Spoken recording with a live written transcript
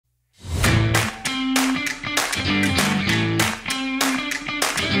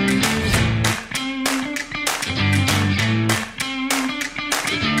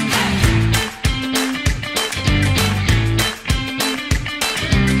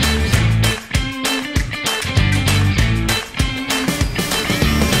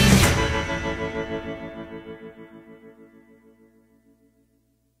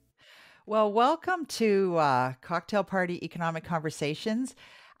Well, welcome to Cocktail Party Economic Conversations.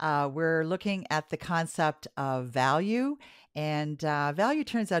 We're looking at the concept of value, and value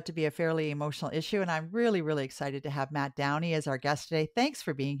turns out to be a fairly emotional issue. And I'm really, really excited to have Matt Downey as our guest today. Thanks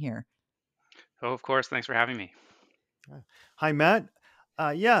for being here. Oh, of course. Thanks for having me. Uh, Hi, Matt.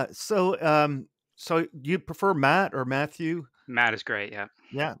 Yeah. So do you prefer Matt or Matthew? Matt is great. Yeah,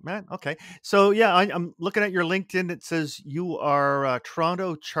 Yeah, Matt. Okay. So yeah, I'm looking at your LinkedIn. It says you are a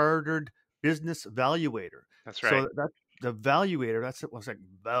Toronto Chartered Business Valuator. that's right. So that's the Valuator. That's it. Was like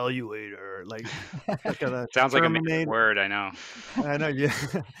Valuator, like a Sounds like a made up terminate. word. I know. I know. Yeah,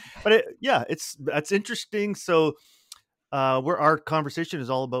 but yeah, that's interesting. So where our conversation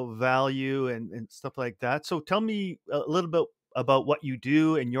is all about value and stuff like that. So tell me a little bit about what you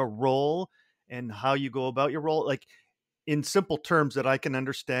do and your role and how you go about your role, like in simple terms that I can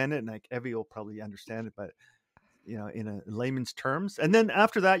understand it, and like Evie will probably understand it, but in a layman's terms. And then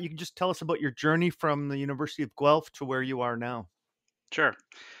after that, you can just tell us about your journey from the University of Guelph to where you are now. Sure.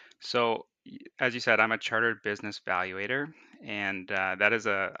 So, as you said, I'm a chartered business valuator, and that is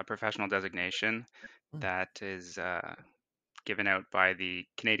a professional designation Mm, that is given out by the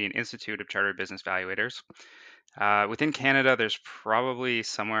Canadian Institute of Chartered Business Valuators. Within Canada, there's probably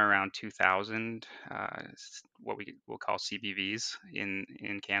somewhere around 2,000 what we will call CBVs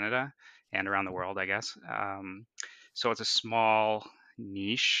in Canada and around the world, I guess. So it's a small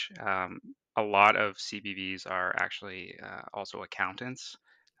niche. A lot of CBVs are actually also accountants.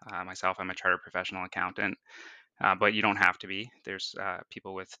 Myself, I'm a chartered professional accountant, but you don't have to be. There's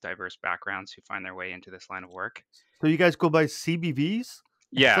people with diverse backgrounds who find their way into this line of work. So you guys go by CBVs? It's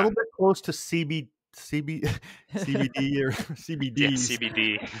a Yeah, little bit close to CBD or yeah, CBDs.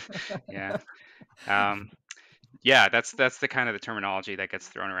 CBD. Yeah. Um, Yeah, that's the kind of the terminology that gets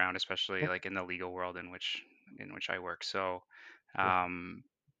thrown around, especially like in the legal world in which I work. So, um,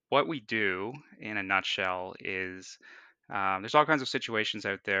 what we do in a nutshell is there's all kinds of situations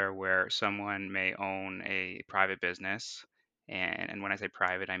out there where someone may own a private business. And when I say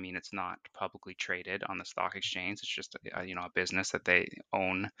private, I mean it's not publicly traded on the stock exchange. It's just a business that they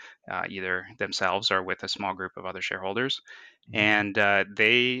own either themselves or with a small group of other shareholders, Mhm. and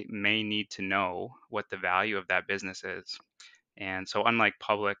they may need to know what the value of that business is. And so, unlike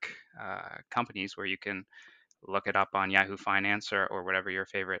public companies where you can look it up on Yahoo Finance or whatever your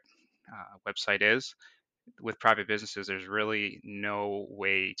favorite website is, with private businesses, there's really no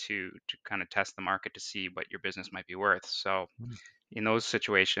way to kind of test the market to see what your business might be worth. So, in those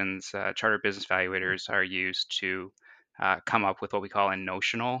situations, chartered business valuators are used to come up with what we call a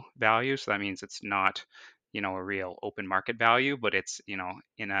notional value. So that means it's not, a real open market value, but it's, in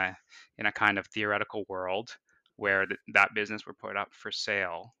a kind of theoretical world where that business were put up for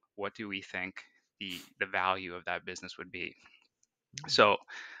sale. What do we think the value of that business would be? So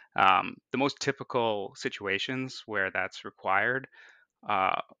the most typical situations where that's required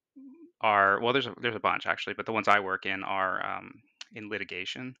uh, are, well, there's a bunch actually, but the ones I work in are in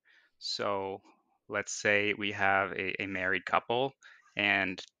litigation. So let's say we have a married couple,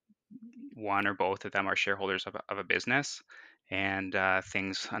 and one or both of them are shareholders of a business, and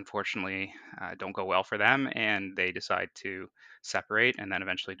things unfortunately don't go well for them, and they decide to separate and then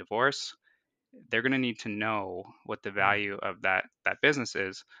eventually divorce. They're going to need to know what the value of that business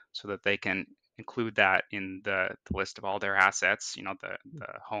is so that they can include that in the list of all their assets, the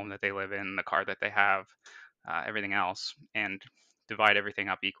home that they live in, the car that they have, everything else, and divide everything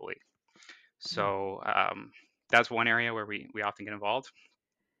up equally. So that's one area where we often get involved.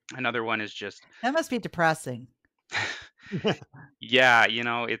 Another one is just That must be depressing. yeah,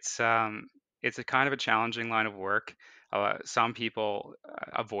 it's a kind of a challenging line of work. Some people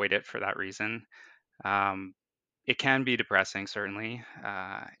avoid it for that reason. um, It can be depressing, certainly.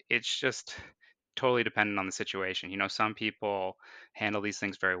 It's just totally dependent on the situation. Some people handle these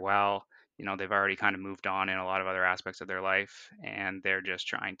things very well. They've already kind of moved on in a lot of other aspects of their life, and they're just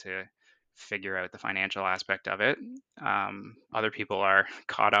trying to figure out the financial aspect of it. Other people are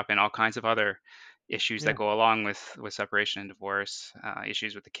caught up in all kinds of other issues that Yeah. go along with separation and divorce,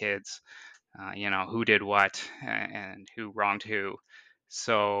 issues with the kids, who did what and who wronged who.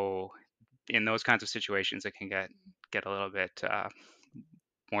 So in those kinds of situations, it can get a little bit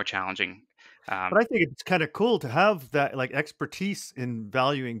more challenging. Um, But I think it's kind of cool to have that like expertise in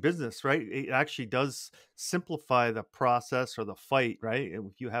valuing business, right? It actually does simplify the process or the fight, right? And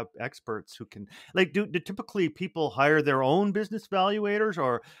if you have experts who can like do typically people hire their own business valuators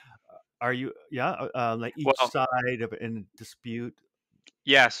or are you like each well, side of in a dispute?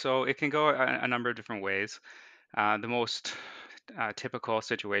 yeah, so it can go a number of different ways. The most typical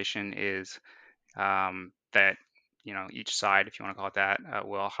situation is that each side, if you want to call it that,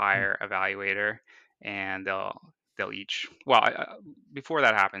 will Mm, hire a valuator, and they'll each, well, before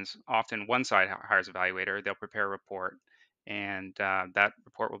that happens, often one side hires a valuator. They'll prepare a report, and that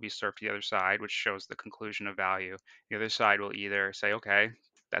report will be served to the other side, which shows the conclusion of value. The other side will either say, okay,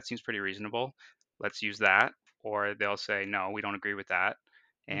 that seems pretty reasonable, let's use that, or they'll say, no, we don't agree with that.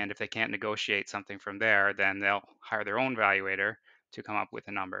 mm, And if they can't negotiate something from there, then they'll hire their own valuator to come up with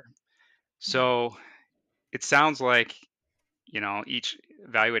a number. Mm. So it sounds like, each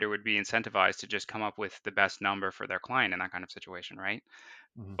evaluator would be incentivized to just come up with the best number for their client in that kind of situation, right?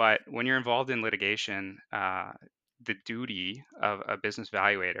 mhm, But when you're involved in litigation, the duty of a business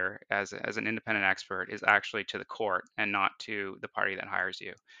evaluator as an independent expert is actually to the court and not to the party that hires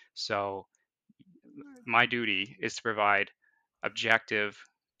you. So my duty is to provide objective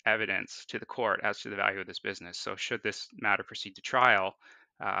evidence to the court as to the value of this business. So, should this matter proceed to trial,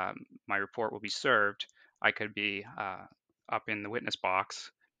 my report will be served. I could be up in the witness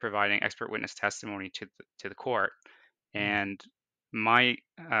box providing expert witness testimony to the court, mm. and my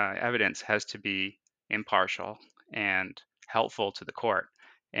evidence has to be impartial and helpful to the court.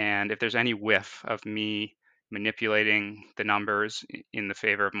 And if there's any whiff of me manipulating the numbers in the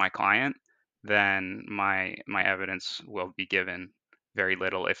favor of my client, then my evidence will be given very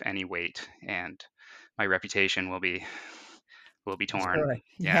little, if any, weight, and my reputation will be torn. Sure.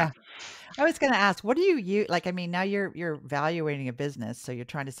 Yeah. Yeah. I was going to ask, what do you use? Like, I mean, now you're evaluating a business, so you're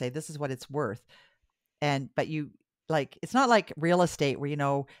trying to say this is what it's worth. And but you like it's not like real estate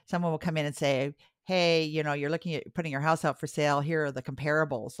where someone will come in and say, "Hey, you're looking at putting your house out for sale. Here are the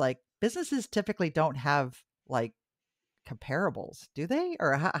comparables." Like businesses typically don't have like comparables, do they?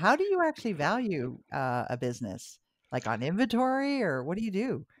 Or how do you actually value a business? Like on inventory, or what do you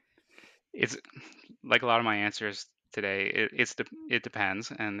do? It's like a lot of my answers today. It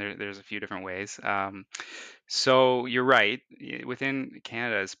depends, and there's a few different ways. So you're right. Within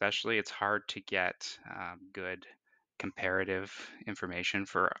Canada, especially, it's hard to get good comparative information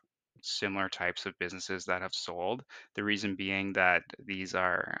for similar types of businesses that have sold. The reason being that these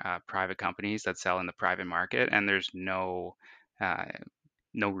are private companies that sell in the private market, and there's uh,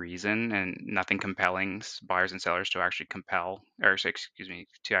 no reason and nothing compelling buyers and sellers to actually compel, or excuse me,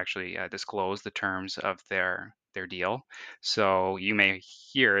 to actually disclose the terms of their deal. So you may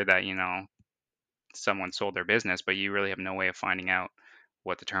hear that someone sold their business, but you really have no way of finding out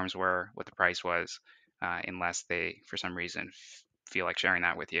what the terms were, what the price was, unless they, for some reason, feel like sharing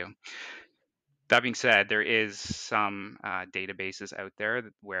that with you. That being said, there is some databases out there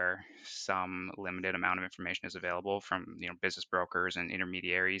where some limited amount of information is available from business brokers and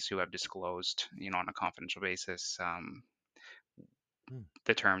intermediaries who have disclosed on a confidential basis Mm.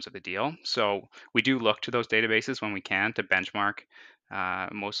 the terms of the deal. So we do look to those databases when we can to benchmark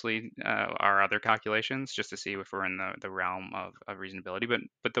mostly our other calculations, just to see if we're in the realm of reasonability.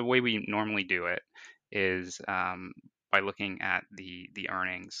 But the way we normally do it is by looking at the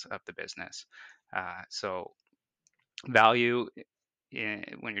earnings of the business. So value,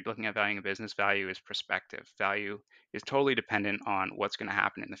 when you're looking at valuing a business, value is prospective. Value is totally dependent on what's going to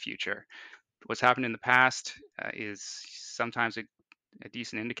happen in the future. What's happened in the past is sometimes a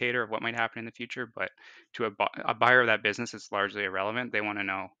decent indicator of what might happen in the future, but to a buyer of that business, it's largely irrelevant. They want to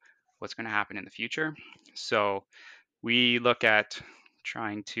know what's going to happen in the future. So we look at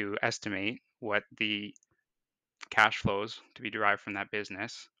trying to estimate what the cash flows to be derived from that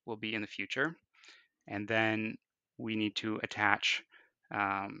business will be in the future. And then we need to attach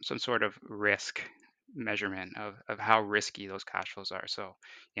some sort of risk measurement of how risky those cash flows are. So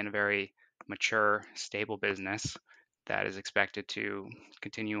in a very mature, stable business that is expected to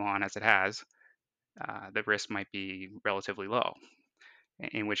continue on as it has, the risk might be relatively low,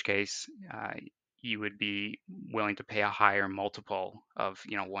 in which case you would be willing to pay a higher multiple of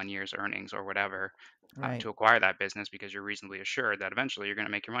 1 year's earnings or whatever Right. to acquire that business, because you're reasonably assured that eventually you're going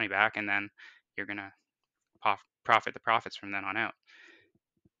to make your money back, and then you're going to profit the profits from then on out.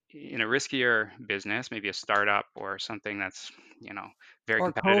 In a riskier business, maybe a startup or something that's very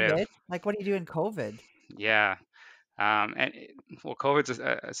Or competitive. COVID. Like what do you do in COVID? Yeah. Well, COVID's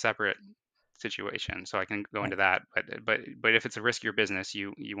a separate situation, so I can go into Right. that. But if it's a riskier business,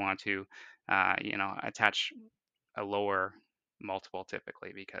 you want to attach a lower multiple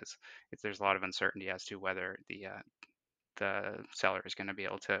typically, because there's a lot of uncertainty as to whether the seller is going to be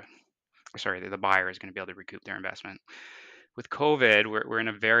able to, sorry, the buyer is going to be able to recoup their investment. With COVID, we're in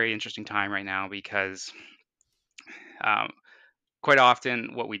a very interesting time right now, because um, quite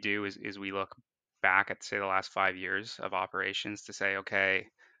often what we do is we look back at, say, the last 5 years of operations to say, okay,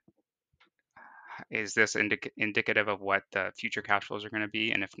 is this indicative of what the future cash flows are going to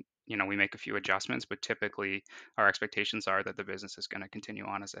be? And if, we make a few adjustments, but typically our expectations are that the business is going to continue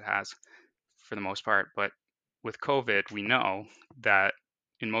on as it has for the most part. But with COVID, we know that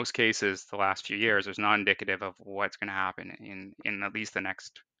in most cases, the last few years is not indicative of what's going to happen in at least the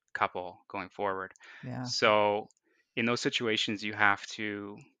next couple going forward. Yeah. So in those situations, you have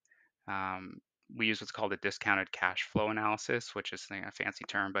to um, we use what's called a discounted cash flow analysis, which is a fancy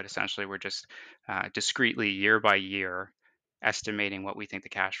term, but essentially we're just discretely year by year estimating what we think the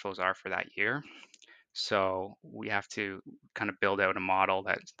cash flows are for that year. So we have to kind of build out a model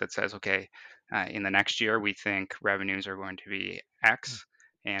that says, okay, in the next year we think revenues are going to be X,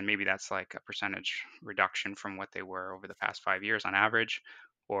 and maybe that's like a percentage reduction from what they were over the past 5 years on average,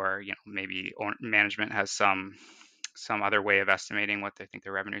 or maybe management has some other way of estimating what they think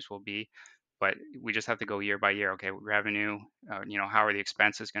their revenues will be. But we just have to go year by year. Okay, revenue, how are the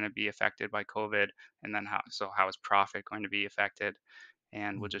expenses going to be affected by COVID, and then how is profit going to be affected?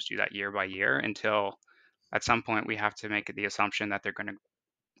 And we'll just do that year by year until at some point we have to make the assumption that they're going to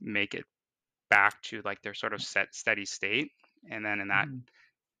make it back to like their sort of set steady state. And then in that, Mhm.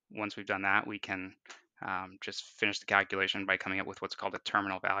 once we've done that, we can just finish the calculation by coming up with what's called a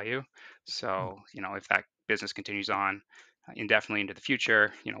terminal value. So, if that business continues on indefinitely into the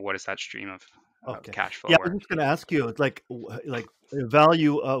future, what is that stream of Okay. cash flow Yeah, I worth? was just gonna ask you, it's like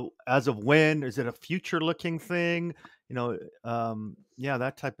value as of when? Is it a future-looking thing? Yeah,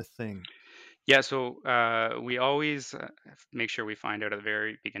 that type of thing. Yeah, so we always make sure we find out at the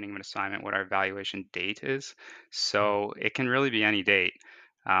very beginning of an assignment what our valuation date is. Mm, So it can really be any date.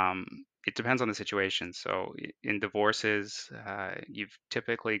 Um, it depends on the situation. So in divorces, you've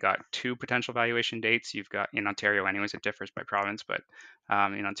typically got two potential valuation dates. You've got in Ontario, anyways, it differs by province, but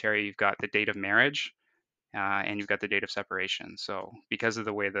in Ontario, you've got the date of marriage and you've got the date of separation. So because of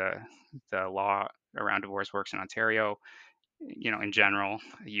the way the law around divorce works in Ontario, in general,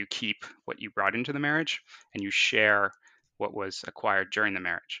 you keep what you brought into the marriage and you share what was acquired during the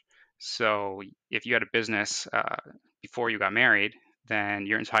marriage. So if you had a business before you got married, then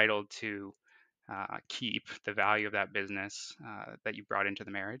you're entitled to keep the value of that business that you brought into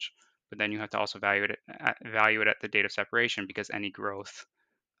the marriage. But then you have to also value it at the date of separation because any growth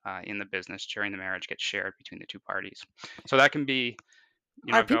in the business during the marriage gets shared between the two parties. So that can be,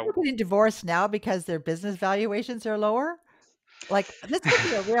 Are I've got, people getting divorced now because their business valuations are lower? Like, this could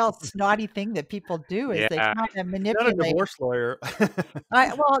be a real snotty thing that people do is they yeah, kinda Not a manipulate. divorce lawyer.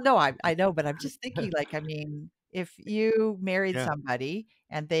 Well, no, I know, but I'm just thinking, like, I mean, if you married Yeah. somebody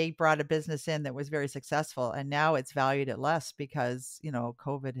and they brought a business in that was very successful and now it's valued at less because,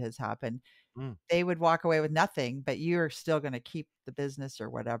 COVID has happened, Mm, they would walk away with nothing, but you're still gonna keep the business or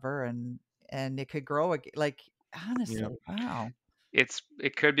whatever, and it could grow like, yeah. honestly, wow.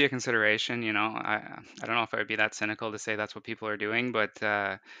 it could be a consideration. I don't know if I would be that cynical to say that's what people are doing, but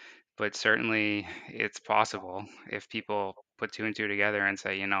certainly it's possible if people put two and two together and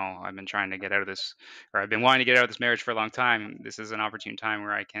say, I've been trying to get out of this, or I've been wanting to get out of this marriage for a long time. This is an opportune time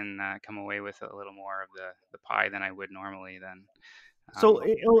where I can come away with a little more of the pie than I would normally. Then So,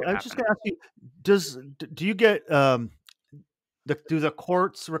 it could I'm just happen. gonna ask you, do you get, do the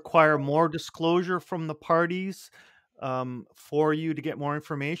courts require more disclosure from the parties, for you to get more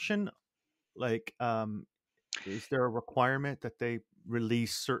information? Like, is there a requirement that they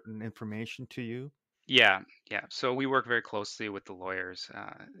release certain information to you? Yeah, yeah. So we work very closely with the lawyers.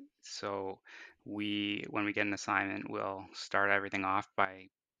 So when we get an assignment, we'll start everything off by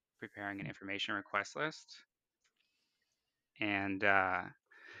preparing an information request list, and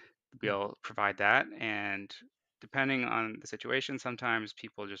Mm, we'll provide that. And depending on the situation, sometimes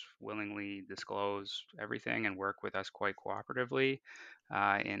people just willingly disclose everything and work with us quite cooperatively.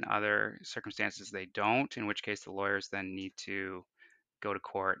 In other circumstances, they don't, in which case the lawyers then need to go to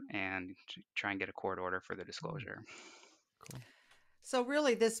court and try and get a court order for the mm, disclosure. cool. So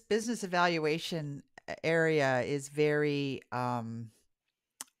really this business evaluation area is very,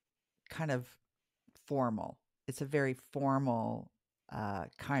 kind of formal. It's a very formal,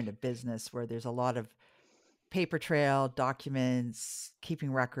 kind of business where there's a lot of paper trail, documents,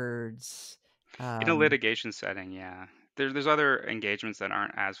 keeping records. In a Um, litigation setting, yeah. There's other engagements that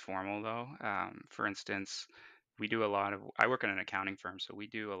aren't as formal though. For instance, I work in an accounting firm, so we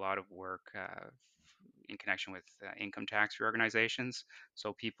do a lot of work in connection with income tax reorganizations.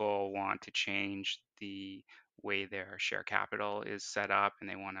 So people want to change the way their share capital is set up, and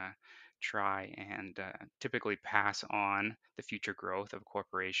they want to try and typically pass on the future growth of a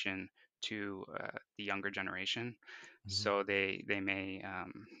corporation to the younger generation. Mhm, So they may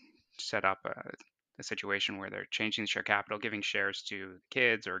set up a situation where they're changing the share capital, giving shares to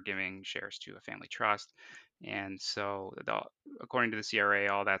kids or giving shares to a family trust. And so, according to the CRA,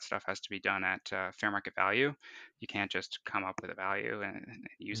 all that stuff has to be done at fair market value. You can't just come up with a value and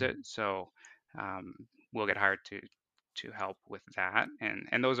use Mm. it. So, um, we'll get hired to help with that,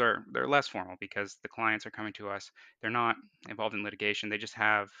 and those they're less formal because the clients are coming to us. They're not involved in litigation. They just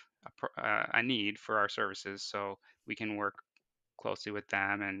have a need for our services, so we can work closely with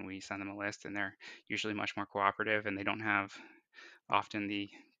them, and we send them a list, and they're usually much more cooperative, and they don't have often the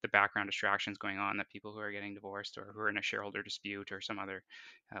background distractions going on that people who are getting divorced or who are in a shareholder dispute or some other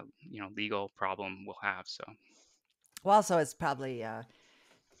legal problem will have. So Well, also, it's probably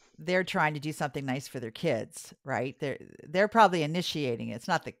they're trying to do something nice for their kids, right? They're probably initiating it. It's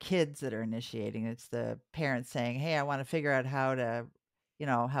not the kids that are initiating it. It's the parents saying, "Hey, I want to figure out how to,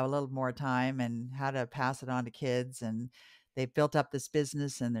 have a little more time and how to pass it on to kids." And they've built up this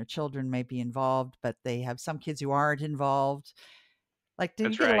business and their children may be involved, but they have some kids who aren't involved. Like, do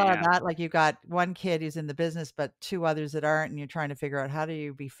you that's get a right. lot of Yeah. that? Like, you've got one kid who's in the business, but two others that aren't, and you're trying to figure out how do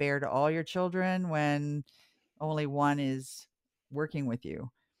you be fair to all your children when only one is working with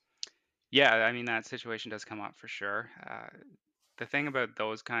you? Yeah, I mean, that situation does come up for sure. The thing about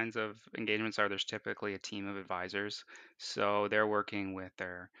those kinds of engagements are there's typically a team of advisors. So they're working with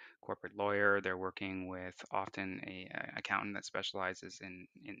their corporate lawyer, they're working with often a accountant that specializes in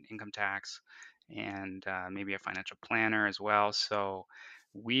income tax, and maybe a financial planner as well. So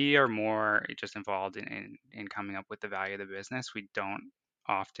we are more just involved in coming up with the value of the business. We don't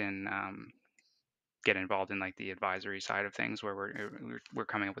often get involved in like the advisory side of things where we're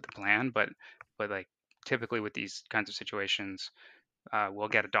coming up with a plan, but like typically with these kinds of situations, we'll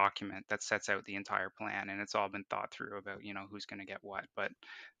get a document that sets out the entire plan, and it's all been thought through about who's going to get what. But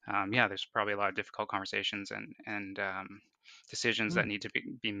yeah, there's probably a lot of difficult conversations and decisions Mm. that need to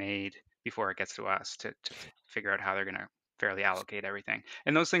be made before it gets to us to figure out how they're going to fairly allocate everything.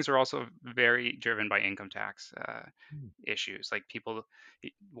 And those things are also very driven by income tax Mm. issues. Like people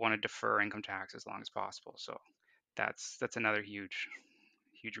want to defer income tax as long as possible. So that's another huge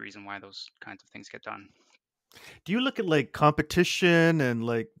reason why those kinds of things get done. Do you look at like competition and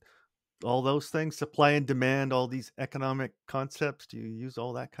like all those things, supply and demand, all these economic concepts? Do you use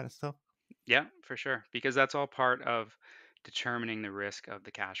all that kind of stuff? Yeah, for sure, because that's all part of determining the risk of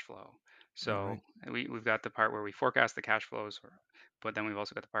the cash flow. All So right. we've got the part where we forecast the cash flows, but then we've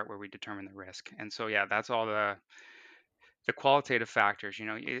also got the part where we determine the risk. And so yeah, that's all the qualitative factors.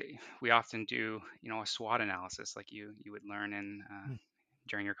 We often do a SWOT analysis like you would learn in Mm.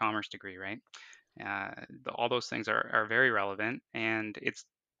 during your commerce degree, right? All those things are very relevant, and it's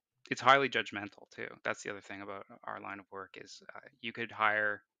highly judgmental too. That's the other thing about our line of work is you could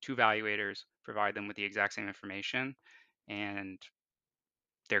hire two valuators, provide them with the exact same information, and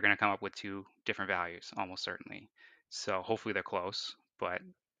they're going to come up with two different values almost certainly. So hopefully they're close, but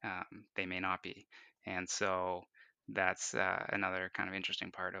they may not be. And so that's another kind of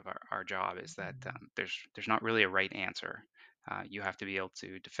interesting part of our job is that there's not really a right answer. You have to be able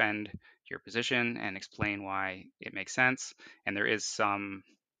to defend your position and explain why it makes sense. And there is some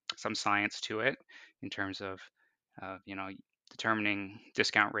science to it in terms of determining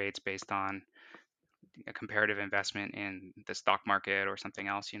discount rates based on a comparative investment in the stock market or something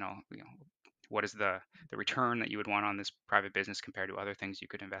else. What is the return that you would want on this private business compared to other things you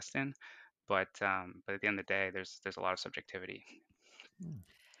could invest in? But at the end of the day, there's a lot of subjectivity. Mm.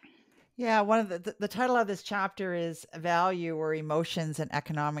 Yeah, one of the title of this chapter is Value Where Emotions and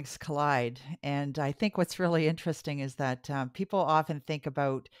Economics Collide. And I think what's really interesting is that people often think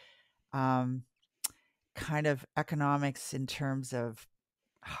about um, kind of economics in terms of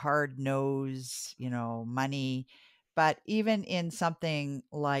hard nose, money. But even in something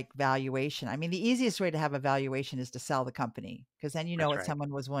like valuation, I mean, the easiest way to have a valuation is to sell the company because then you know That's what right.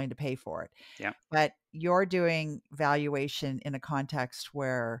 someone was willing to pay for it. Yeah. But you're doing valuation in a context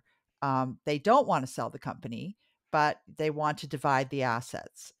where they don't want to sell the company, but they want to divide the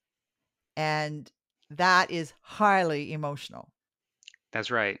assets. And that is highly emotional.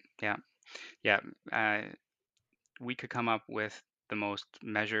 That's right. Yeah. Yeah. Uh, we could come up with the most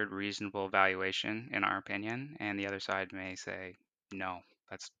measured, reasonable valuation in our opinion, and the other side may say, no,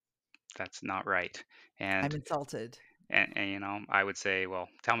 that's not right. I'm And insulted. and I would say, well,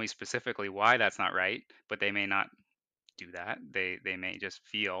 tell me specifically why that's not right, but they may not do that. They may just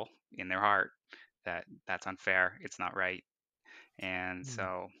feel in their heart that that's unfair, it's not right, and Mm.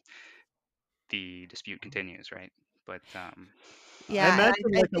 so the dispute continues, right? But I Yeah. And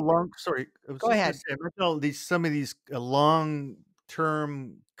imagine I like a think, long sorry, I was go just gonna ahead. say, I imagine all these some of these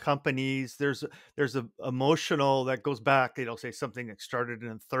long-term companies, there's a emotional that goes back, say something that started in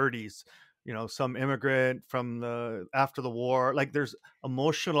the 30s. some immigrant from the after the war. Like there's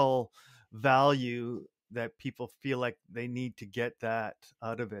emotional value that people feel like they need to get that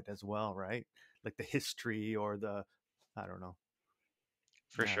out of it as well, right? Like the history or the, I don't know.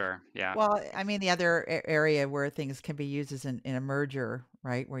 For Yeah. sure. Yeah. Well, I mean, the other area where things can be used is in a merger,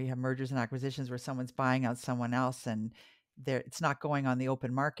 right? Where you have mergers and acquisitions where someone's buying out someone else and it's not going on the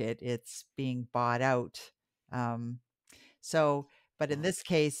open market, it's being bought out. Um, so, but in this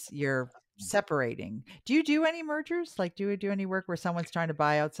case, you're separating. Do you do any mergers? Like, do you do any work where someone's trying to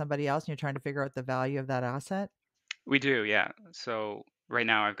buy out somebody else and you're trying to figure out the value of that asset? We do, yeah. So right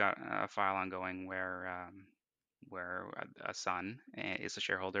now I've got a file ongoing where a son is a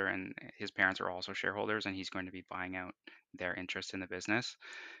shareholder and his parents are also shareholders, and he's going to be buying out their interest in the business.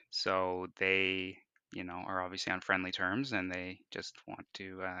 So they, are obviously on friendly terms, and they just want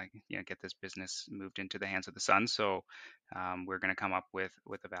to, get this business moved into the hands of the son. So we're going to come up with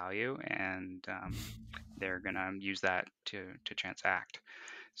a value, and they're going to use that to transact.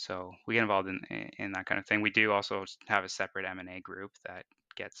 So we get involved in that kind of thing. We do also have a separate M&A group that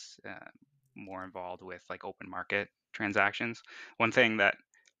gets more involved with like open market transactions. One thing that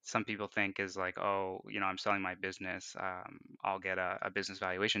some people think is like, oh, I'm selling my business. I'll get a business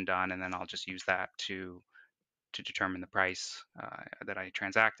valuation done, and then I'll just use that to determine the price that I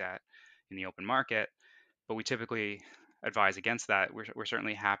transact at in the open market. But we typically advise against that. We're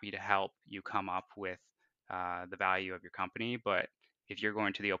certainly happy to help you come up with the value of your company, but if you're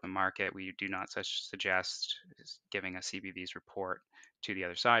going to the open market, we do not suggest giving a CBV's report to the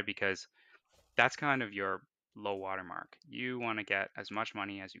other side, because that's kind of your low watermark. You want to get as much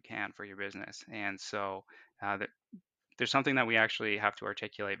money as you can for your business, and so there's something that we actually have to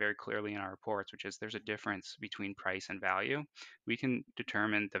articulate very clearly in our reports, which is there's a difference between price and value. We can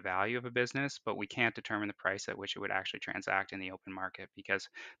determine the value of a business, but we can't determine the price at which it would actually transact in the open market, because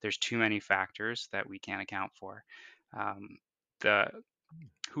there's too many factors that we can't account for. Um, the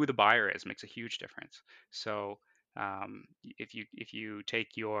who the buyer is makes a huge difference. So if you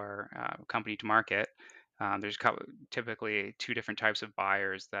take your company to market, there's typically two different types of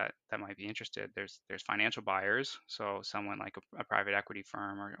buyers that might be interested. There's financial buyers, so someone like a private equity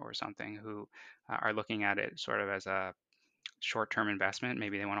firm or something who are looking at it sort of as a short-term investment.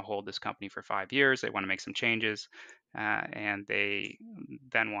 Maybe they want to hold this company for 5 years. They want to make some changes, and they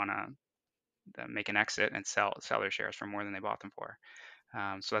then want to make an exit and sell their shares for more than they bought them for.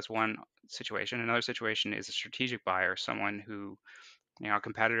 So that's one situation. Another situation is a strategic buyer, someone who, a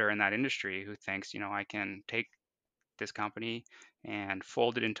competitor in that industry who thinks, I can take this company and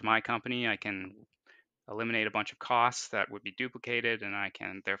fold it into my company. I can eliminate a bunch of costs that would be duplicated, and I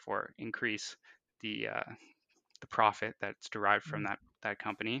can therefore increase the profit that's derived from that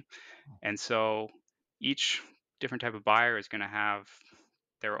company. And so each different type of buyer is going to have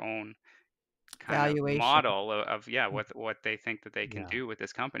their own kind of Valuation. model of yeah, what they think that they can Yeah. do with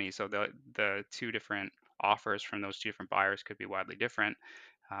this company. So the two different offers from those two different buyers could be widely different.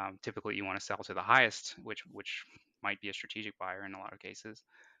 Typically, you want to sell to the highest, which might be a strategic buyer in a lot of cases.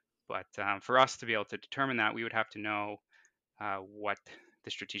 But for us to be able to determine that, we would have to know what the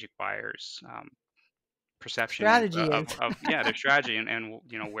strategic buyer's perception is Strategy is. of yeah, their strategy, and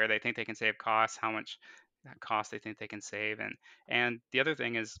where they think they can save costs, how much cost they think they can save. And the other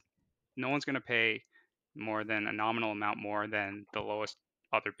thing is, no one's going to pay more than a nominal amount more than the lowest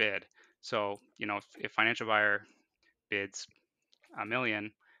other bid. So, if financial buyer bids a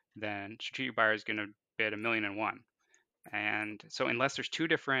million, then strategic buyer is going to bid 1,000,001. And so, unless there's two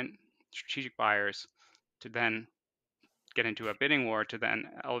different strategic buyers to then get into a bidding war to then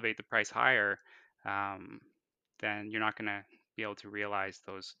elevate the price higher, um, then you're not going to be able to realize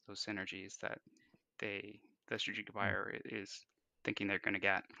those synergies that the strategic buyer is thinking they're going to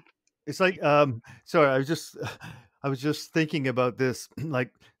get. It's like, sorry, I was just thinking about this.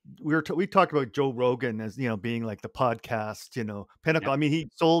 Like we talked about Joe Rogan as, being like the podcast, pinnacle. Yeah. I mean, he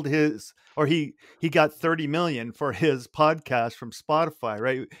sold he got 30 million for his podcast from Spotify,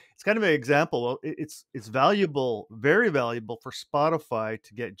 right? It's kind of an example. Well, it's valuable, very valuable for Spotify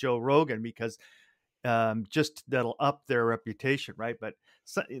to get Joe Rogan, because just that'll up their reputation, right? But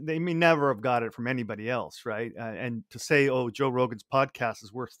they may never have got it from anybody else, right? And to say, oh, Joe Rogan's podcast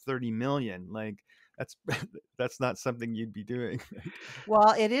is worth 30 million, like that's that's not something you'd be doing. Right?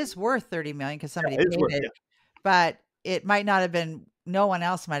 Well, it is worth 30 million because somebody It's paid worth, it, but it might not have been, no one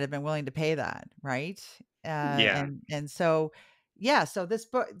else might have been willing to pay that, right? Yeah. And so, yeah, so this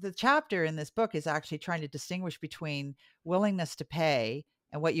book, the chapter in this book is actually trying to distinguish between willingness to pay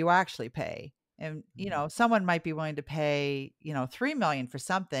and what you actually pay. And, someone might be willing to pay, 3 million for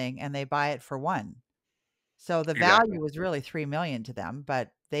something and they buy it for 1. So the Exactly. value was really 3 million to them, but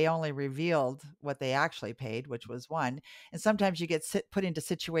they only revealed what they actually paid, which was one. And sometimes you get put into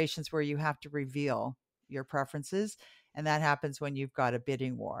situations where you have to reveal your preferences. And that happens when you've got a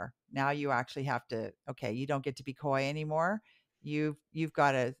bidding war. Now you actually have to, okay, you don't get to be coy anymore. You've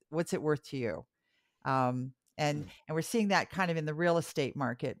got to, what's it worth to you? And we're seeing that kind of in the real estate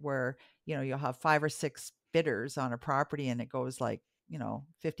market where, you'll have 5 or 6 bidders on a property and it goes like,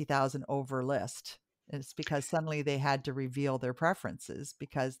 50,000 over list. It's because suddenly they had to reveal their preferences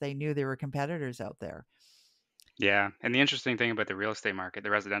because they knew there were competitors out there. Yeah, and the interesting thing about the real estate market, the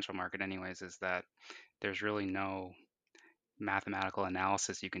residential market anyways, is that there's really no mathematical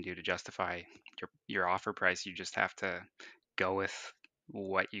analysis you can do to justify your offer price. You just have to go with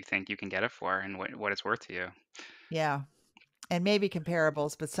what you think you can get it for and what it's worth to you. Yeah. And maybe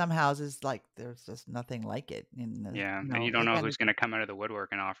comparables, but some houses like there's just nothing like it in the, Yeah, and you don't know again, who's going to come out of the woodwork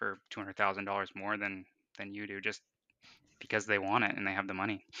and offer $200,000 more than you do just because they want it and they have the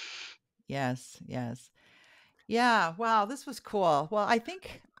money. yes, yes. Yeah, wow, this was cool. Well, I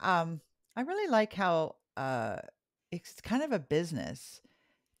think I really like how it's kind of a business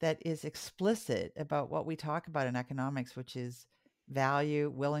that is explicit about what we talk about in economics, which is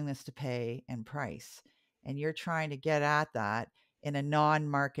value, willingness to pay, and price. And you're trying to get at that in a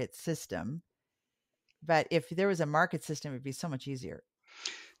non-market system. But if there was a market system, it'd be so much easier.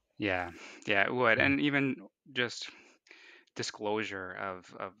 Yeah, yeah, it would. And even just disclosure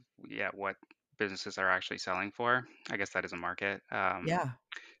of yeah, what businesses are actually selling for. I guess that is a market. Yeah.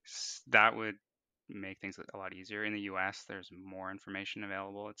 That would make things a lot easier. In the US, there's more information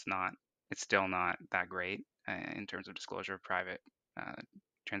available. It's still not that great in terms of disclosure of private uh,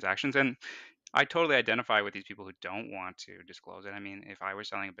 transactions. And I totally identify with these people who don't want to disclose it. I mean, if I were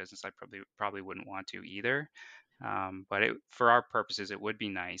selling a business, I probably wouldn't want to either. But for our purposes, it would be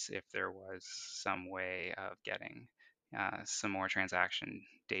nice if there was some way of getting some more transaction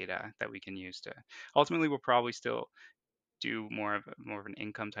data that we can use to. Ultimately, we'll probably still do more of an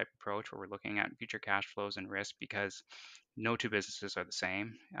income type approach where we're looking at future cash flows and risk because no two businesses are the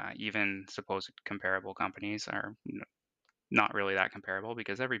same. Even supposed comparable companies are not really that comparable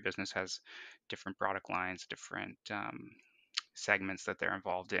because every business has different product lines, different segments that they're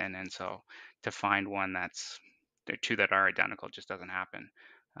involved in, and so to find one that's there are two that are identical just doesn't happen.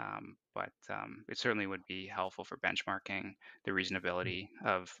 But it certainly would be helpful for benchmarking the reasonability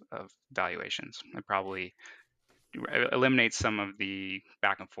of valuations. It probably eliminates some of the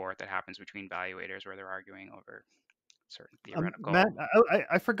back and forth that happens between valuators where they're arguing over certain Matt, theoretical.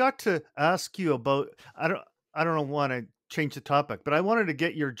 I forgot to ask you about. I don't want to change the topic, but I wanted to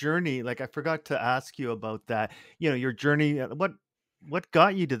get your journey. Like I forgot to ask you about that. Your journey. What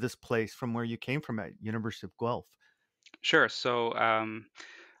got you to this place from where you came from at University of Guelph? Sure. So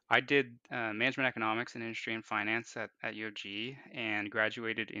I did management economics and industry and finance at U of G and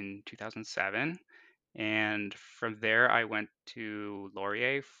graduated in 2007. And from there, I went to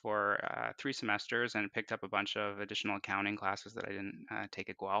Laurier for 3 semesters and picked up a bunch of additional accounting classes that I didn't take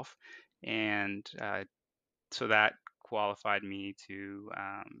at Guelph. And so that qualified me to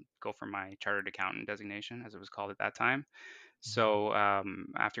go for my chartered accountant designation, as it was called at that time. So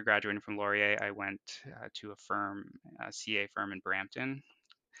after graduating from Laurier, I went to a CA firm in Brampton,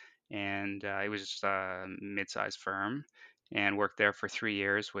 and it was just a mid-sized firm, and worked there for 3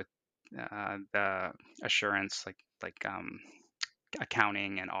 years with the assurance, like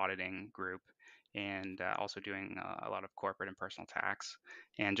accounting and auditing group, and also doing a lot of corporate and personal tax,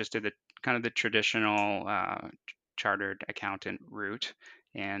 and just did the kind of the traditional chartered accountant route,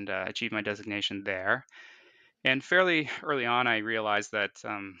 and achieved my designation there. And fairly early on, I realized that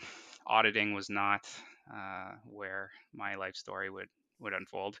auditing was not where my life story would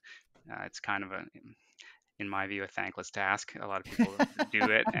unfold. It's kind of in my view, a thankless task. A lot of people do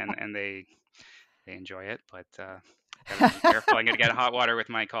it and they enjoy it, but gotta be careful. I'm gonna get hot water with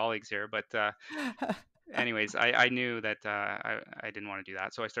my colleagues here, but anyways, I knew that I didn't want to do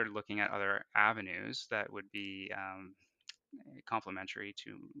that, so I started looking at other avenues that would be complementary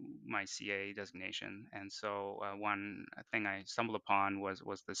to my CA designation. And so one thing I stumbled upon was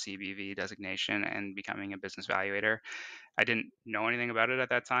the CBV designation and becoming a business valuator. I didn't know anything about it at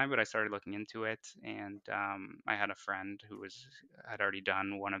that time, but I started looking into it, and I had a friend who had already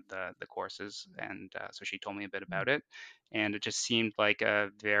done one of the courses, and so she told me a bit about it, and it just seemed like a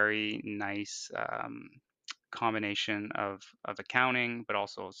very nice combination of accounting, but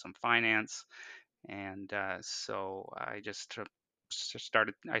also some finance, and so I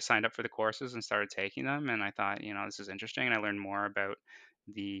signed up for the courses and started taking them, and I thought, this is interesting, and I learned more about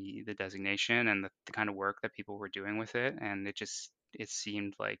the designation and the kind of work that people were doing with it, and it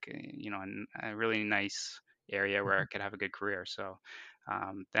seemed like a really nice area where I could have a good career. So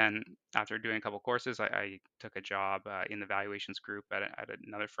Then after doing a couple courses, I took a job in the valuations group at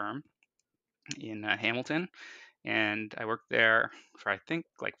another firm in Hamilton, and I worked there for I think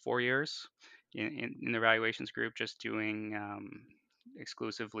like 4 years in the valuations group, just doing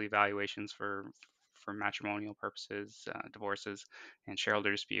exclusively valuations for matrimonial purposes, divorces, and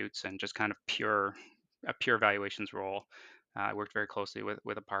shareholder disputes, and just kind of a pure valuations role. I worked very closely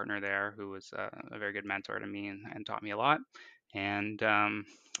with a partner there who was a very good mentor to me and taught me a lot. And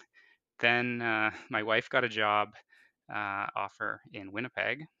then my wife got a job offer in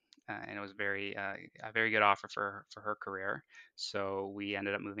Winnipeg, and it was a very good offer for her career. So we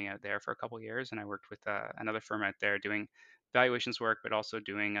ended up moving out there for a couple of years, and I worked with another firm out there doing valuations work, but also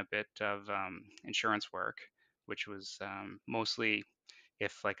doing a bit of insurance work, which was mostly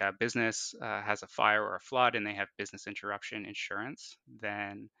if like a business has a fire or a flood and they have business interruption insurance,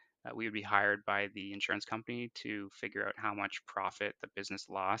 then we would be hired by the insurance company to figure out how much profit the business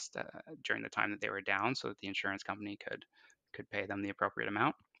lost during the time that they were down, so that the insurance company could pay them the appropriate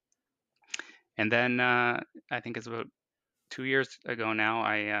amount. And then I think it's about 2 years ago now,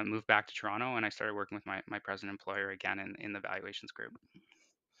 I moved back to Toronto and I started working with my present employer again in the valuations group.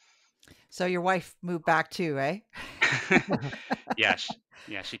 So your wife moved back too, eh? Yeah,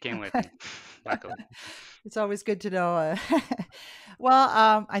 she came with me, luckily. It's always good to know.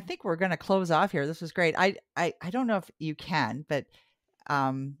 Well, I think we're going to close off here. This was great. I don't know if you can, but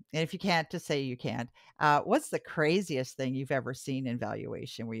and if you can't, just say you can't. What's the craziest thing you've ever seen in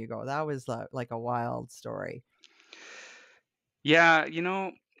valuation where you go, that was like a wild story? Yeah,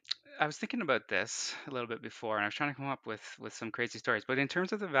 I was thinking about this a little bit before, and I was trying to come up with some crazy stories. But in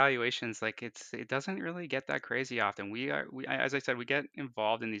terms of the valuations, like it doesn't really get that crazy often. As I said, we get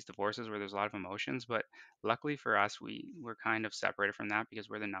involved in these divorces where there's a lot of emotions, but luckily for us, we're kind of separated from that because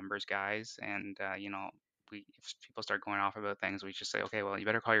we're the numbers guys, and if people start going off about things, we just say, okay, well, you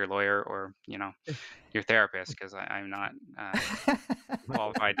better call your lawyer or your therapist because I'm not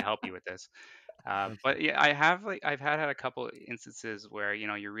qualified to help you with this. But yeah, I've had a couple instances where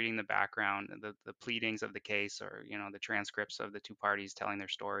you're reading the background, the pleadings of the case, or the transcripts of the two parties telling their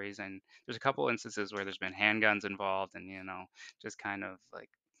stories, and there's a couple instances where there's been handguns involved, and just kind of like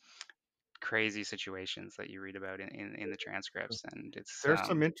crazy situations that you read about in the transcripts, and it's There's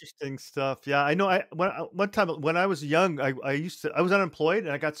some interesting stuff. Yeah, I know. One time when I was young, I was unemployed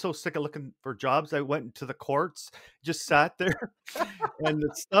and I got so sick of looking for jobs, I went to the courts, just sat there, and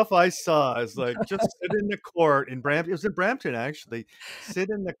the stuff I saw is like just sit in the court in Brampton. It was in Brampton actually. Sit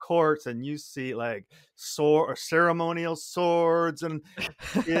in the courts and you see like sword or ceremonial swords and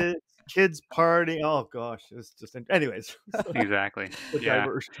kids kids partying. Oh gosh, it's just anyways. So, exactly, the yeah.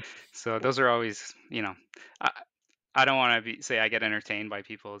 diversion. So those are always, I, I don't want to say I get entertained by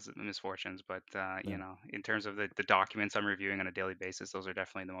people's misfortunes, but in terms of the documents I'm reviewing on a daily basis, those are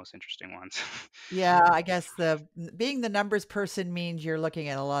definitely the most interesting ones. Yeah, I guess being the numbers person means you're looking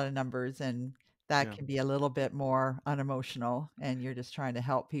at a lot of numbers, and that Yeah. can be a little bit more unemotional, and you're just trying to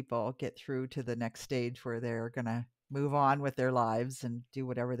help people get through to the next stage where they're going to move on with their lives and do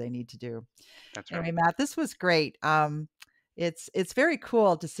whatever they need to do. That's right. Anyway, Matt, this was great. It's very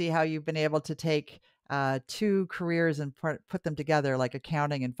cool to see how you've been able to take two careers and put them together, like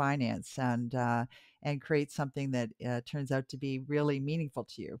accounting and finance, and create something that turns out to be really meaningful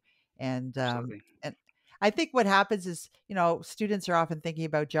to you. And Absolutely. and I think what happens is, students are often thinking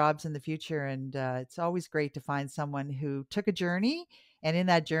about jobs in the future, and it's always great to find someone who took a journey and in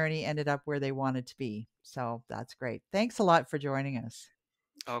that journey ended up where they wanted to be. So that's great. Thanks a lot for joining us.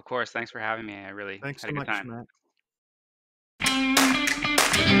 Oh, of course. Thanks for having me. I really Thanks had so a good much, time. Matt.